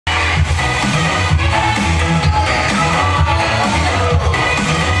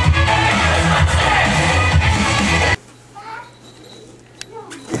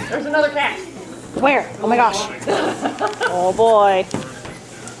another cat. Where? Oh my gosh. Oh boy.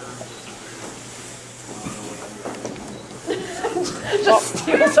 Just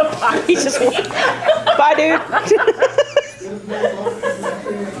steals a pie. He's just bye, dude.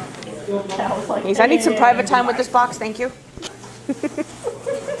 I need some private time with this box, thank you.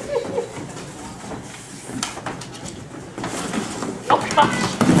 Oh gosh.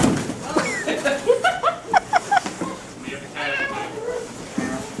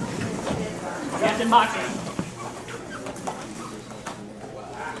 Captain Moxie.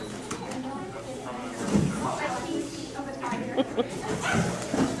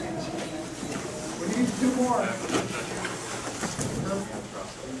 We need 2 more.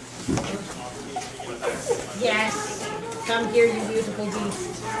 Yes. Come here, you beautiful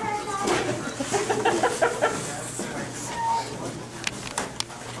beast.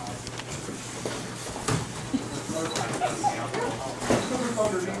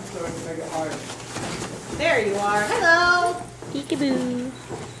 There you are. Hello. Peekaboo.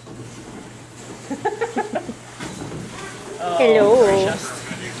 Hello.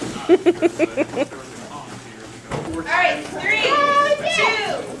 All right, 3, 2,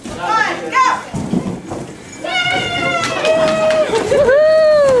 1, go!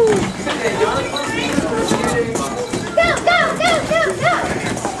 Go, go, go, go, go!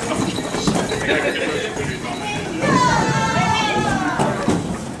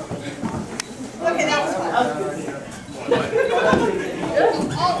 Okay, that was fun.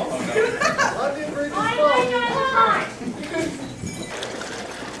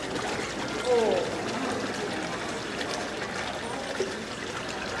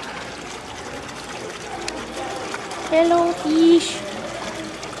 Hello, fish.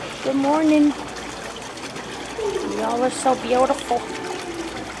 Good morning. Y'all are so beautiful.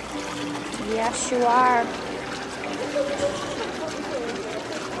 Yes, you are.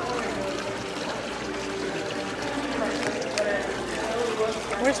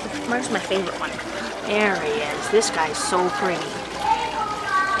 Where's my favorite one? There he is. This guy's so pretty.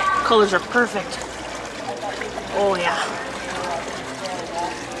 Colors are perfect. Oh yeah.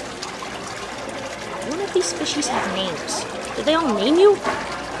 I wonder if these fishies have names. Did they all name you?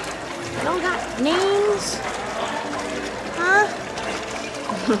 They all got names? Huh?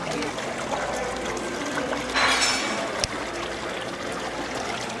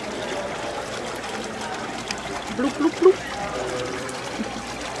 Bloop, bloop, bloop.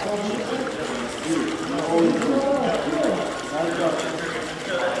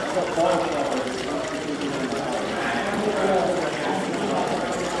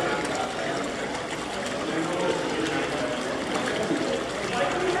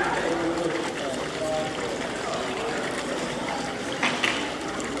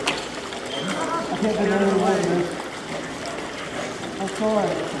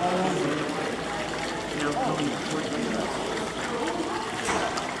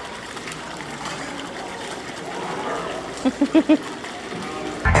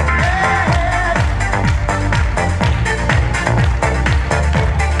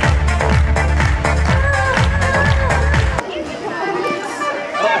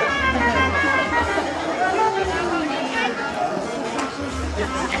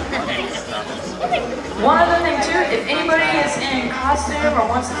 One other thing too, if anybody is in costume or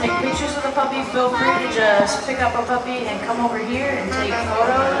wants to take pictures of the puppy, feel free to just pick up a puppy and come over here and take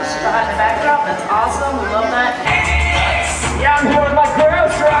photos behind the backdrop. That's awesome, we love that. Yeah, I'm here with my crew,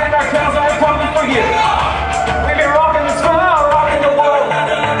 surrounding ourselves on a puppy for you. We've been rocking the smile, rocking the world.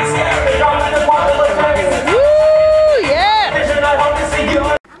 Woo, yeah!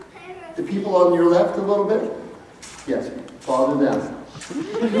 The people on your left a little bit? Yes, follow them.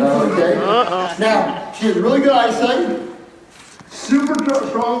 Okay. Now, she has really good eyesight, super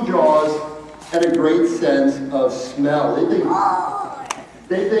strong jaws, and a great sense of smell.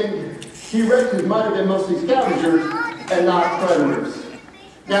 They think T-Rexes might have been mostly scavengers and not predators.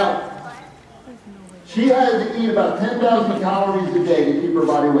 Now, she has to eat about 10,000 calories a day to keep her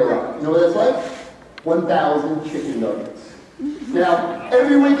body weight up. You know what that's like? 1,000 chicken nuggets. Now,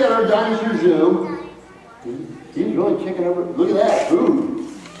 every week at our dinosaur zoo, you enjoy chicken over? Look at that food.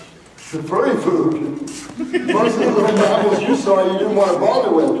 The furry food. Most of the little mammals you saw you didn't want to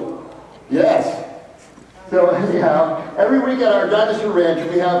bother with. Yes. So anyhow, every week at our dinosaur ranch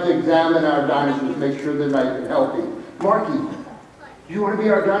we have to examine our dinosaurs, make sure they're nice and healthy. Marky, do you want to be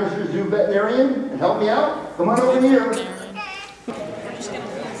our dinosaur zoo veterinarian and help me out? Come on over here.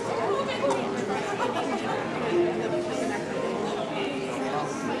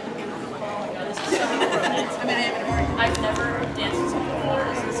 I've never danced with someone before.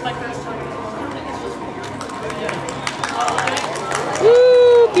 This is my first time.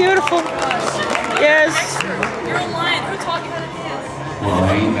 Woo, beautiful. Yes. You're in line. Who taught you how to dance?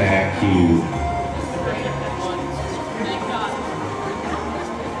 Right back you.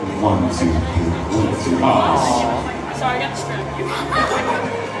 1, 2, 3, 1, 2. Oh. Sorry, I got distracted.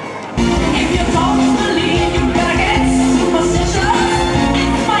 If you don't believe, you gotta get superstitious.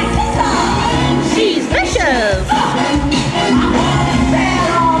 It's my sister. She's vicious. I wanna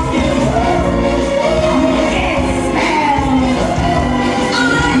spell on you. It's spell. I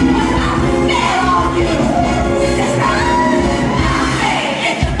wanna spell on you. Sister. Hey,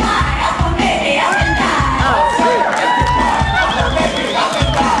 it's a pie of a baby up and down. It's gonna go down.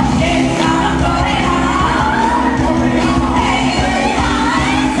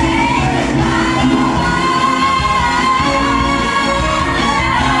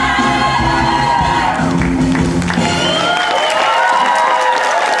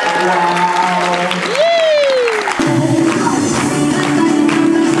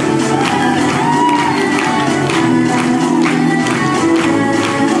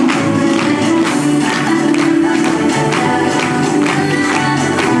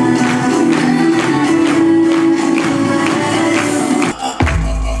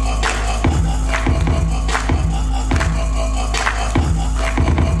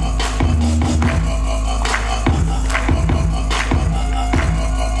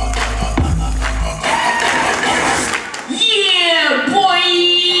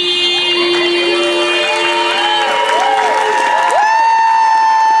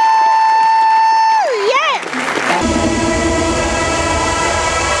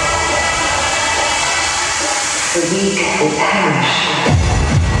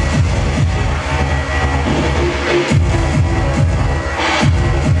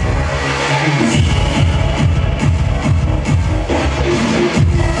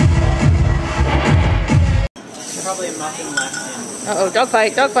 Uh-oh,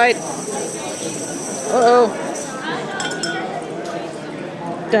 dogfight, dogfight. Uh-oh.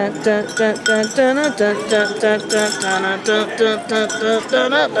 Dun dun dun dun dun dun dun dun dun dun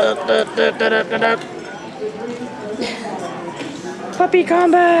dun dun dun. Puppy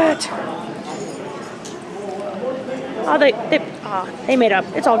combat. Oh, they made up.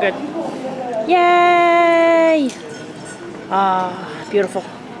 It's all good. Yay! Ah, beautiful.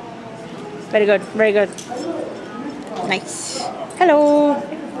 Very good, very good. Nice. Hello.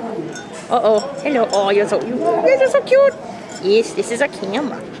 Uh-oh. Hello. Oh, you guys are so cute. Yes, this is a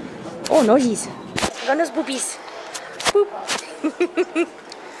camera. Oh, nosies. Look on those boobies. Boop.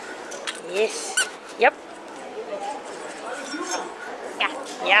 Yes. Yep. Yeah.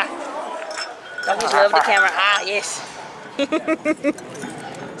 Yeah. Doggies love the camera. Ah, yes.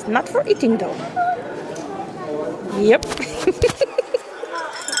 It's not for eating though. Yep.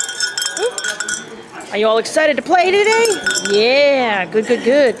 Are you all excited to play today? Yeah, good, good,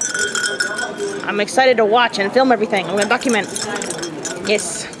 good. I'm excited to watch and film everything. I'm gonna document.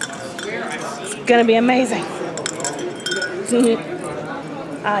 Yes. It's gonna be amazing.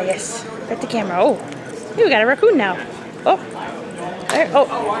 Ah, yes. Pet the camera. Oh, hey, we got a raccoon now. Oh,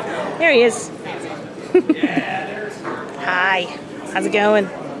 there he is. Hi, how's it going?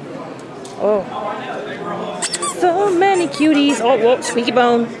 Oh, so many cuties. Oh, whoa, squeaky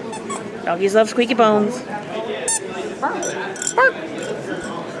bone. Doggies love squeaky bones. Bark.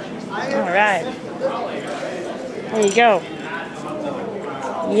 All right. There you go.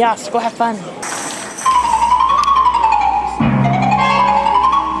 Yes, go have fun.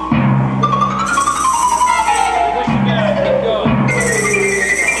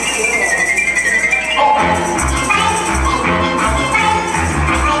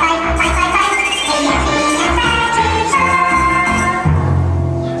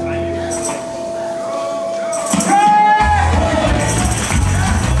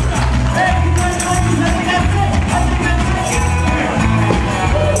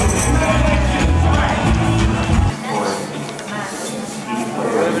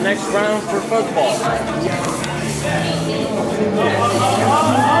 Next round for football.